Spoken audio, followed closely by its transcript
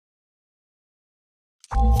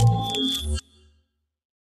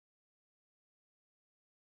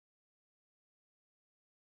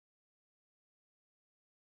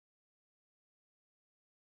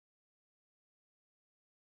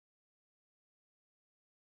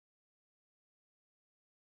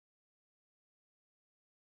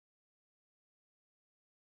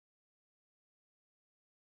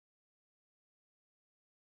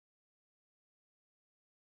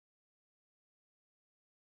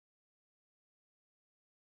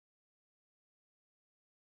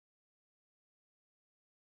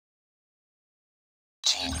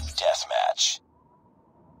Team deathmatch.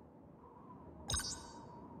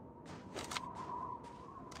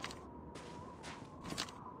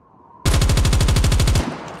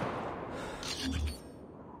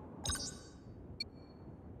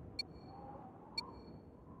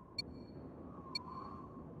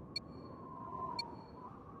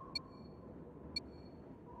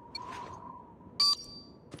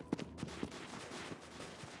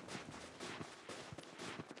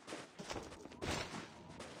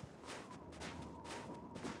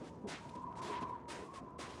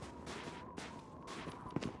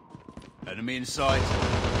 Enemy in sight.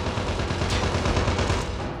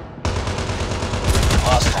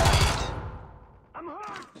 Lost the lead. I'm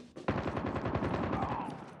hurt!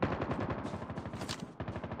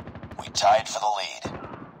 We tied for the lead.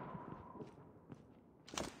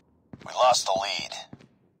 We lost the lead.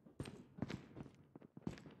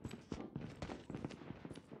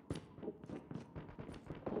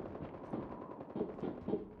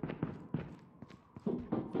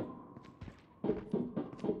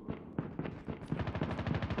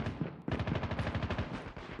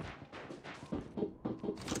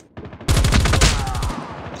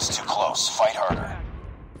 It's too close. Fight harder.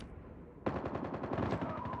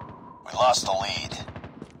 We lost the lead.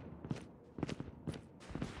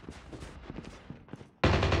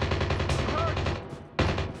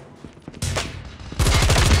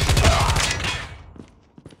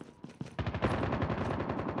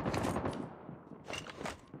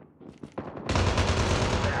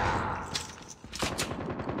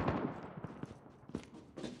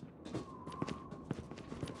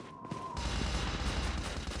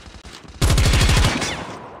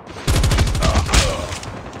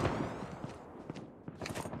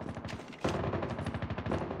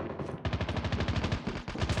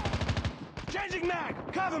 Changing mag!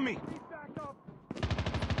 Cover me!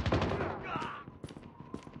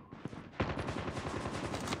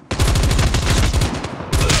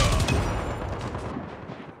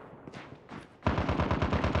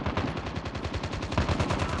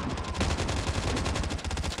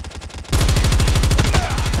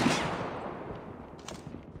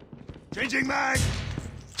 Changing mag!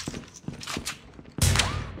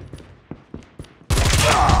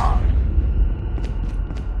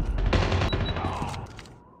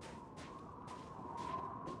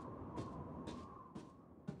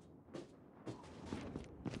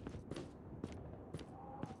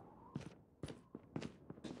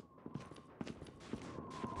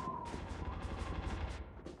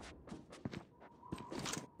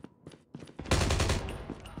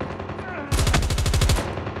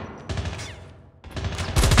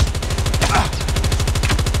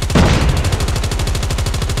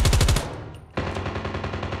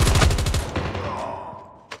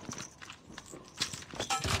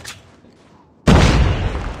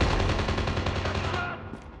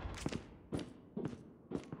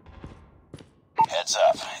 Heads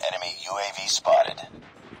up. Enemy UAV spotted.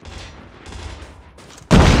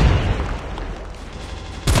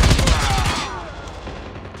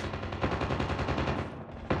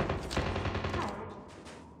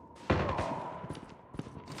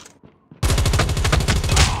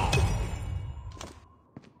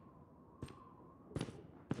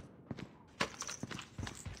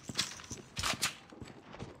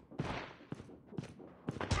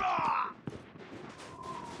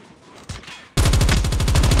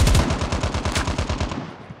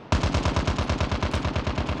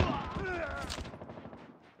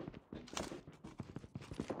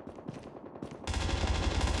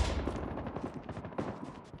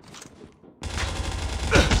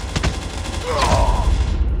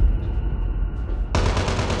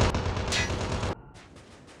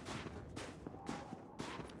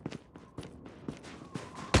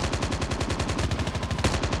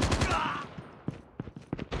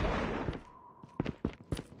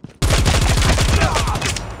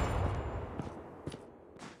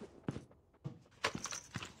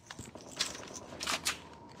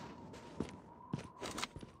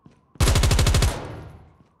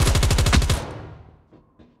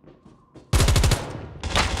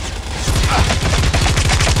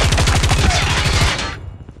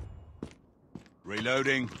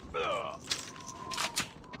 Reloading.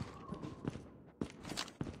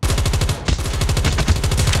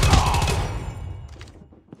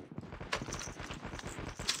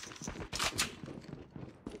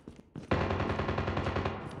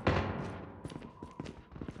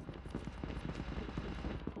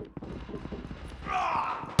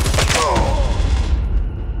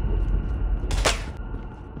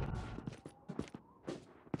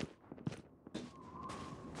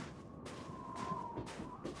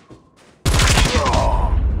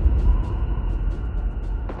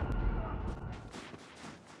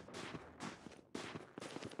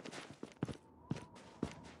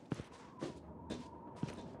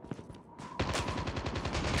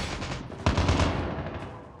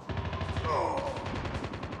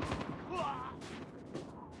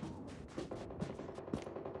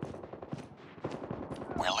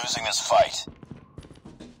 We're losing this fight.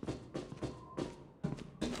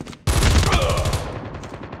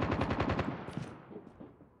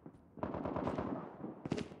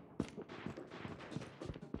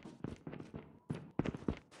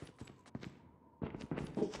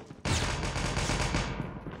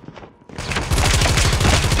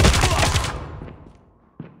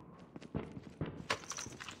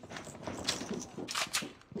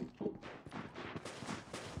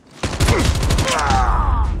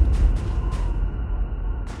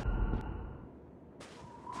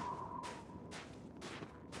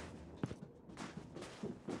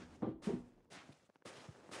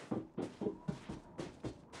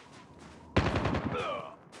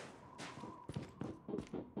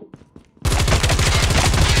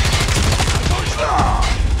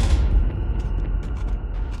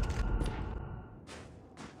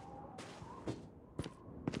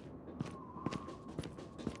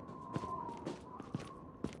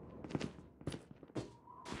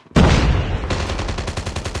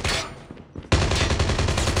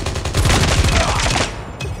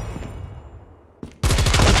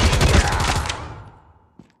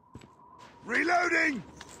 Reloading!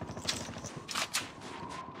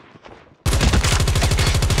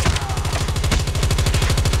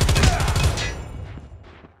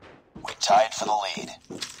 We tied for the lead.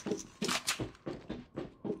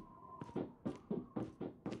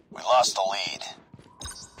 We lost the lead.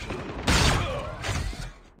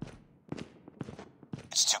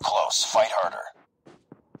 It's too close. Fight harder.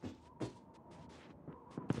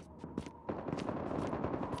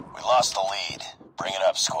 We lost the lead. Bring it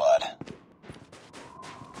up, squad.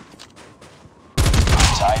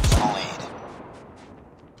 Tied for the lead.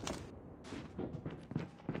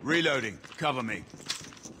 Reloading. Cover me.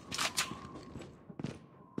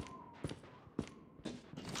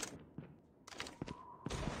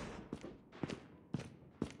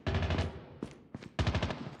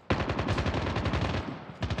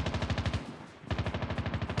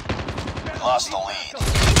 We lost the lead.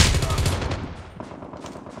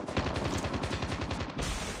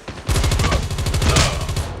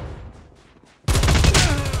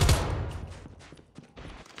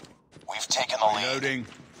 We've taken the lead. Reloading.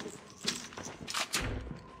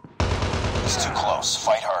 It's too close.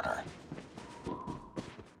 Fight harder.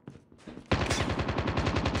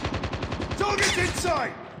 Target's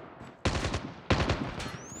inside!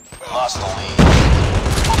 We lost the lead.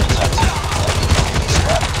 Weapons active. Enemy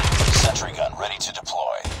spotted. Sentry gun ready to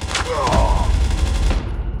deploy.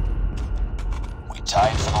 We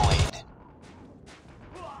tied for the lead.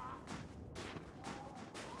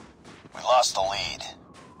 We lost the lead.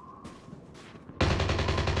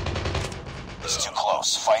 It's too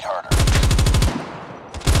close. Fight harder.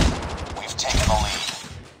 We've taken the lead.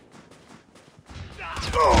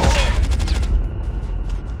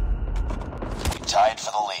 We tied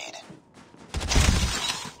for the lead.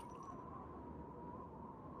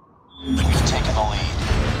 We've taken the lead.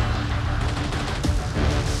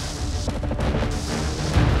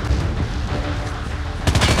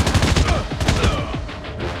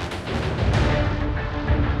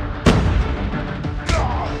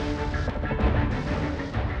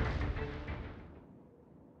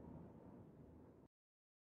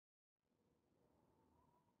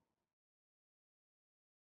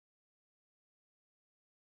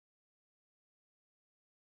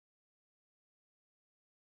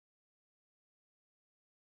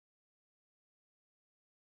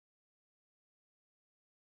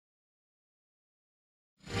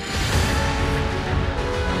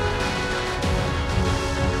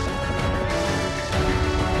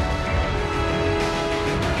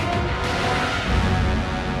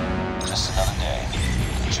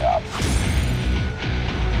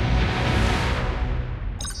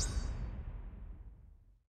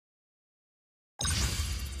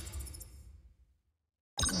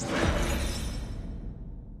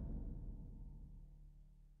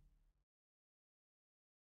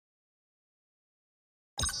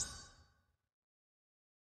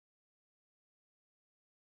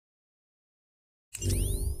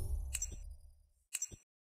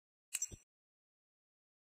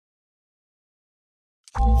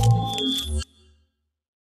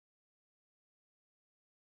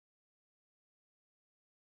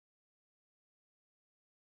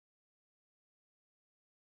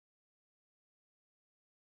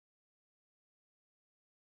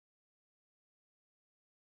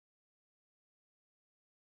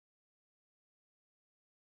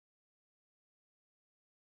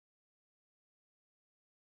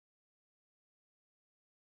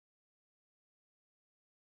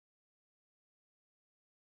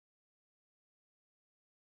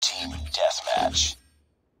 Team deathmatch.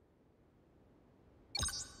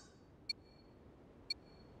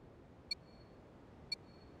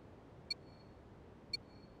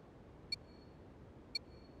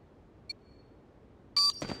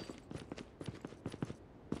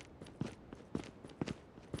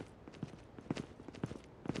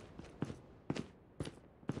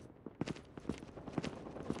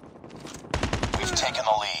 We've taken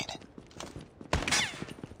the lead.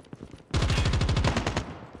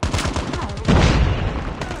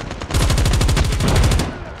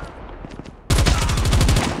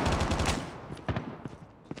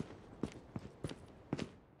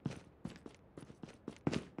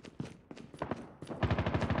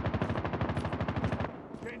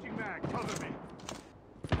 Changing mag, cover me.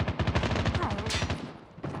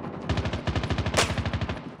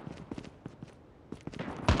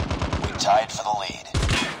 We tied for the lead.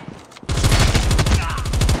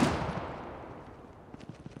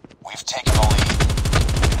 We've taken the lead.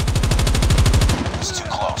 It's too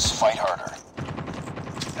close. Fight harder.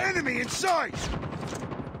 Enemy in sight!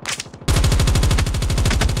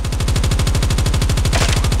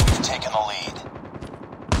 We've taken the lead.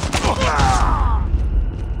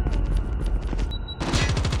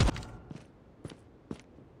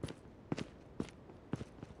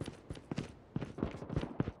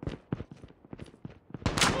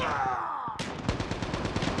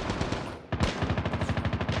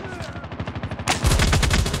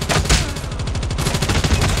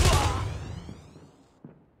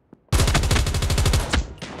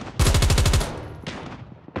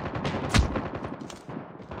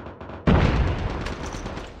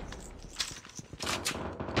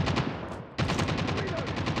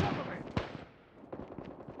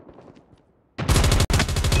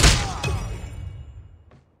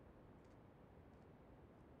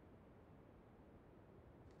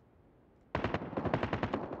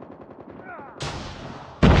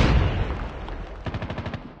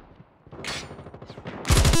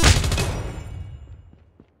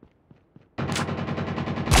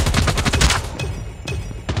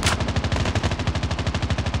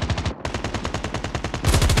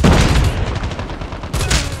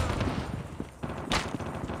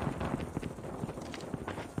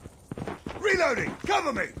 Reloading!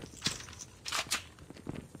 Cover me!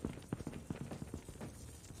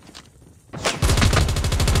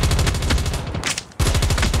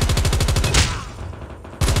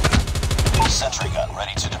 Sentry gun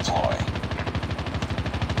ready to deploy.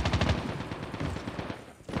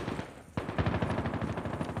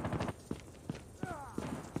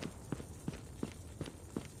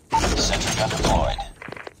 Sentry gun deployed.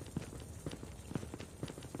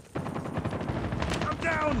 I'm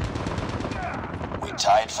down! We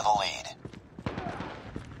tied for the lead.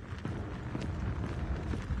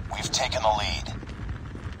 We've taken the lead.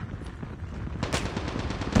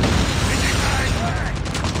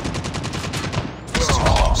 It's too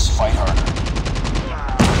close. Fight harder.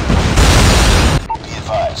 Be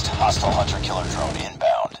advised, hostile hunter-killer drone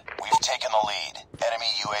inbound. We've taken the lead. Enemy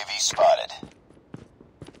UAV spotted.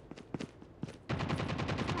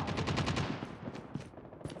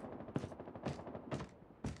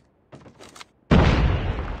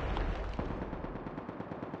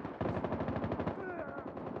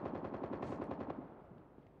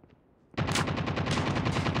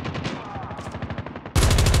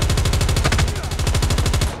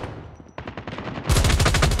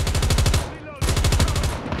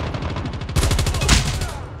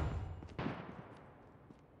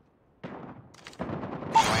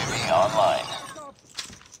 UAV online.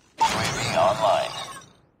 UAV online.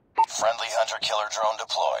 Friendly hunter-killer drone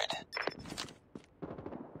deployed.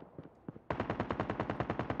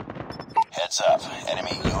 Heads up.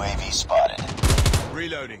 Enemy UAV spotted.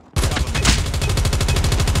 Reloading. Cover me.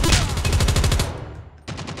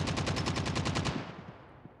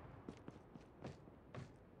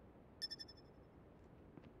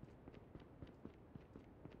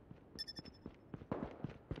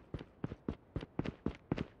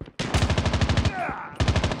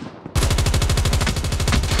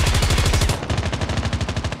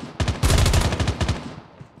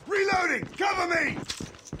 Reloading! Cover me!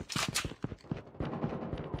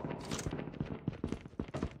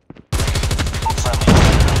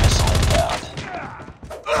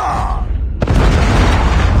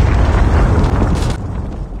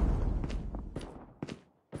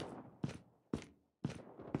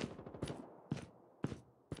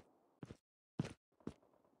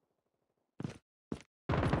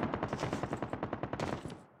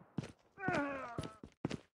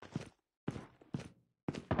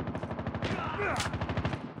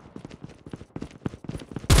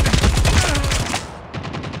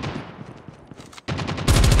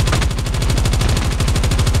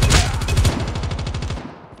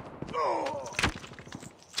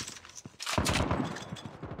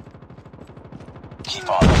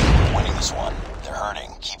 this one. They're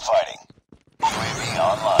hurting. Keep fighting. UAV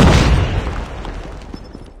online.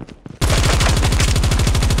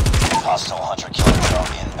 Hostile hunter-killer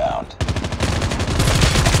drone inbound.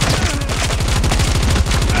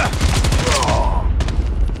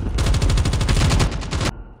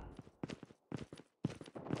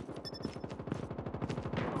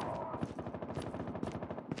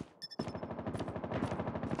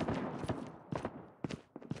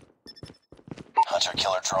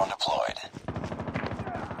 Hunter-killer drone deployed.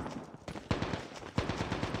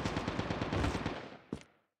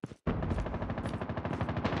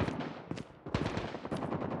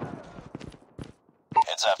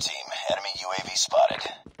 Heads up, team. Enemy UAV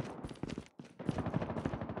spotted.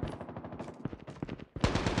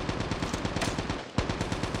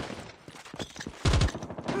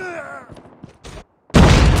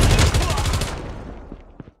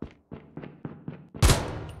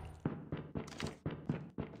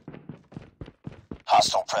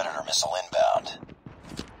 Hostile Predator missile inbound.